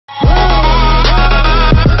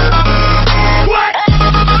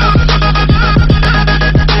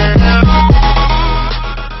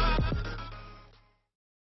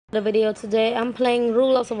The video today. I'm playing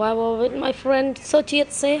Rule of Survival with my friend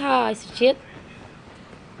Sochit. Say hi, Sochit.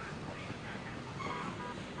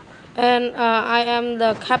 And I am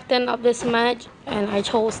the captain of this match, and I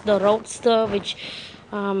chose the Roadster, which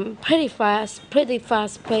pretty fast,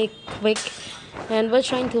 quick. And we're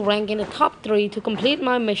trying to rank in the top 3 to complete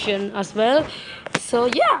my mission as well. So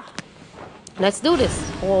yeah, let's do this.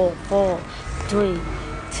 4, 4, 3,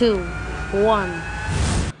 2, 1.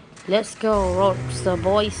 Let's go, Roadster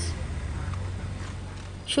boys.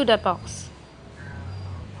 Shoot that box.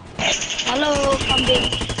 Halo,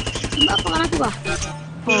 kambing. Mbak kemana tuh, Bah?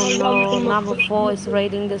 Oh no, number 4 is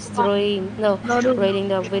rating the stream. No, rating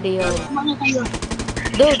the video. Kemana kayu?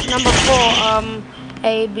 Dude, number 4,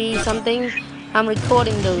 A, B, something. I'm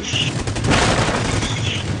recording, dude.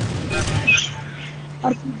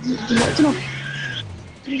 Harus tidak itu loh.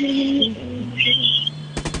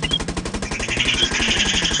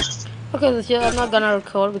 Okay, so I'm not gonna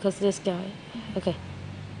record because this guy. Okay.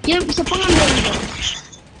 Ya bisa pengambil.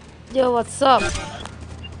 Yo, what's up?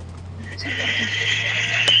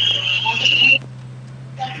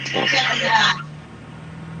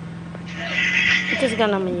 I'm just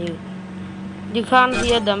gonna mute. You can't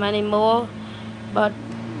hear them anymore, but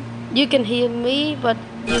you can hear me, but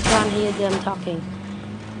you can't hear them talking.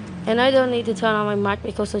 And I don't need to turn on my mic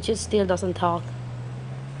because Suchit still doesn't talk.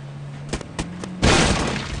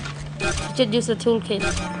 Suchit use the toolkit.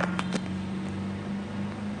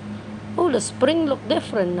 Oh, the spring look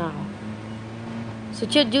different now.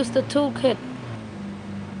 Suchit use the toolkit.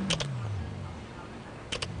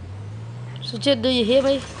 Suchit, do you hear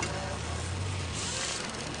me?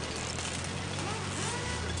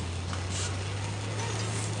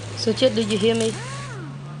 Suchit, do you hear me?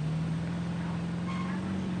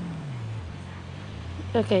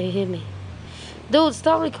 Okay, hear me. Dude,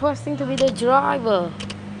 stop requesting to be the driver.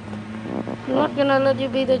 I'm not gonna let you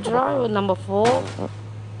be the driver, number 4.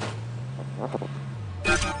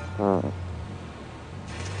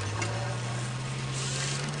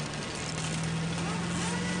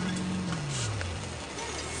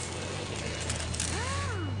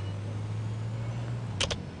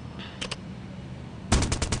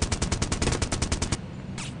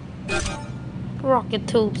 Rocket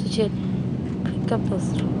tubes, shit. Pick up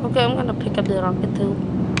those. Okay, I'm gonna pick up the rocket tube.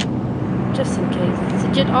 Just in case. It's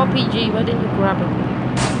a jet RPG, why didn't you grab it?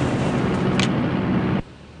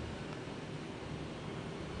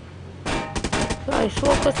 Guys,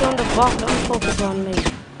 focus on the box, don't focus on me.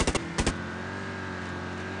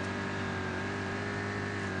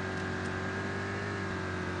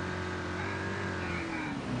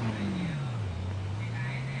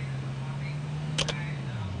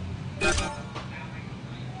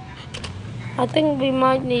 I think we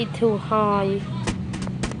might need to hide.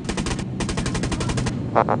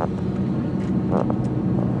 If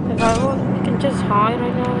I want, we can just hide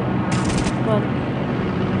right now. But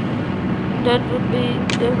that would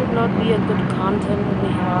not be a good content when we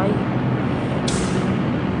hide.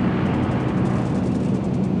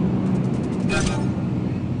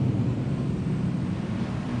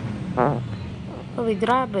 So we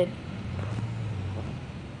grab it.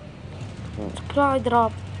 Supply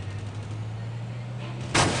drop.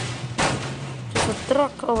 There's a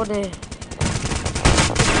truck over there.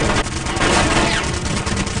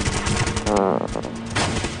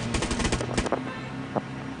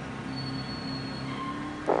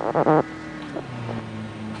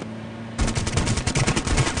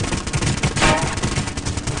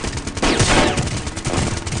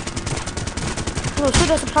 Oh shit,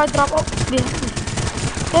 the supply drop. Oh, behind me.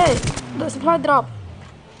 Hey, the supply drop.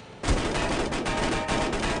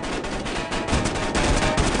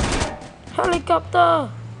 Helicopter.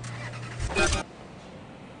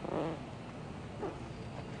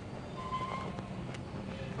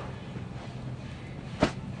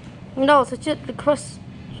 No, such a request.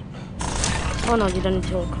 Oh no, you don't need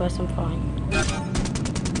to request, I'm fine.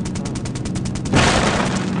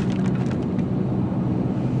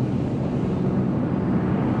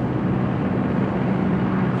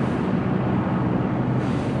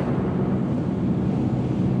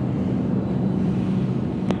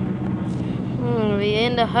 We're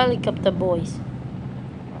in the helicopter, boys.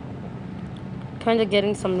 Kinda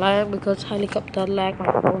getting some lag because helicopter lag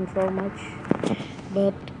my phone so much.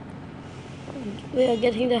 But we are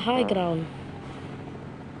getting the high ground.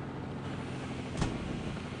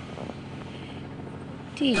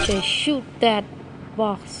 DJ, shoot that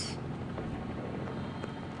box.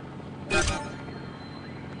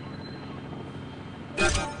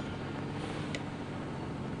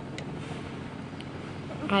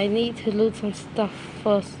 I need to loot some stuff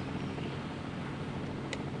first.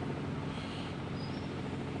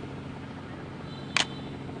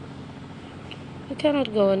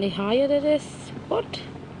 cannot go any higher than this. What?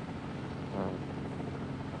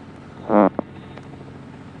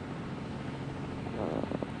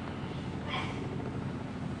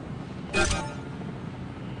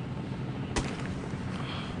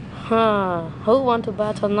 Huh, who want to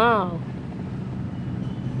battle now?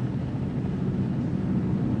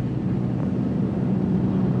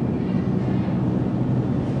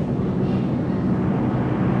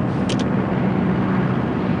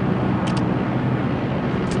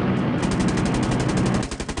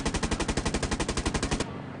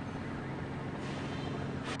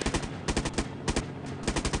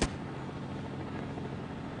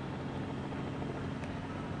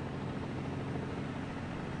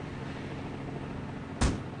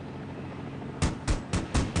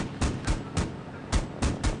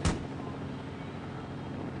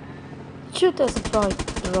 Shoot the supply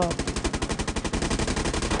drop.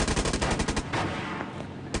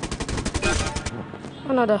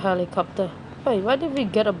 Another helicopter. Wait, why did we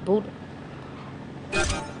get a boot?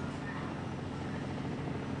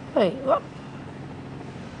 Wait, what?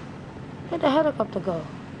 Where'd the helicopter go?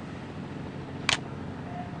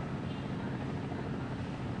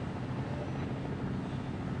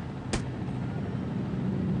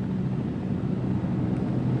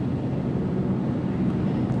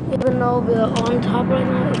 Even though we're on top right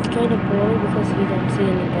now, it's kind of blurry because we don't see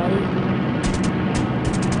anybody.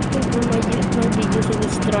 I think we might be using a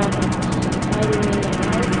strat of hiding in the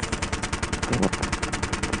house,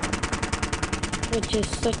 which is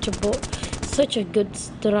such a good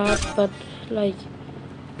strat, but like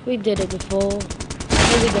we did it before,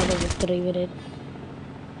 and we got a victory with it.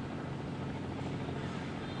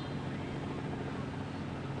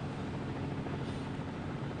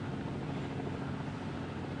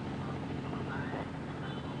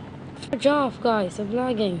 Good job, guys. I'm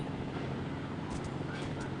lagging.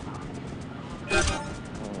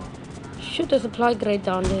 Shoot the supply crate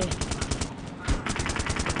down there.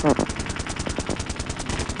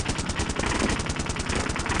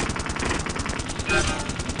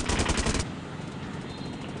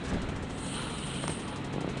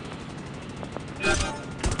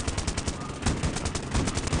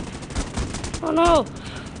 Oh no!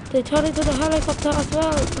 They turned into the helicopter as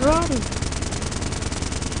well. Run!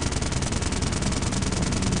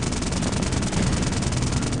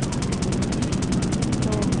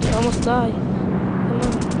 Almost die. Come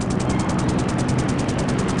on.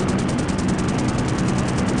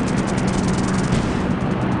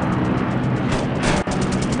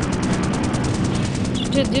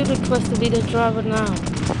 Should do request to be the driver now.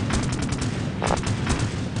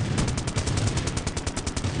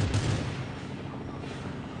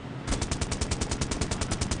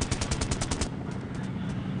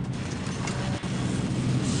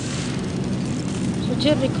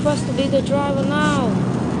 Should request to be the driver now.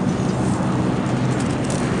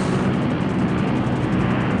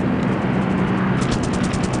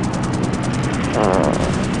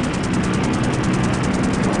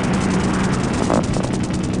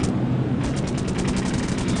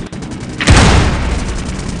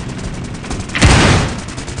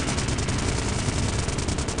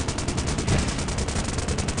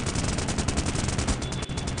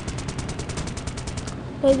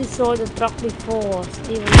 They destroyed the truck before,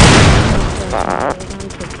 even though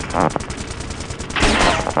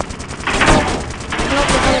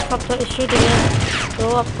the helicopter is shooting it.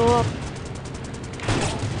 Go up, go up.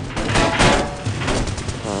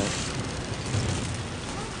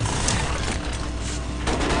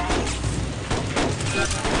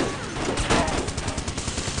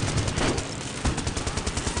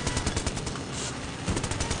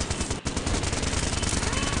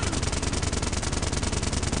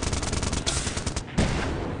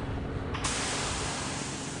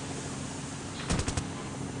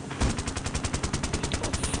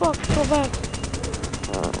 Fuck, go back.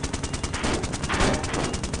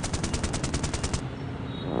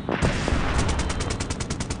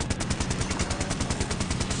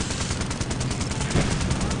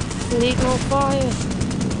 Need more fire.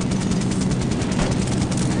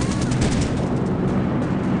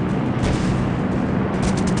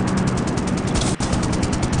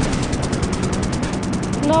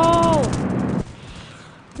 No!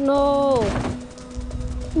 No!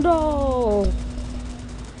 No!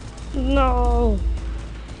 No.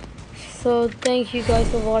 So thank you guys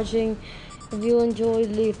for watching. If you enjoyed,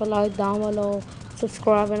 leave a like down below,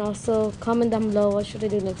 subscribe, and also comment down below what should I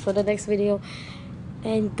do next for the next video.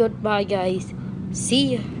 And goodbye guys.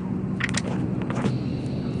 See ya.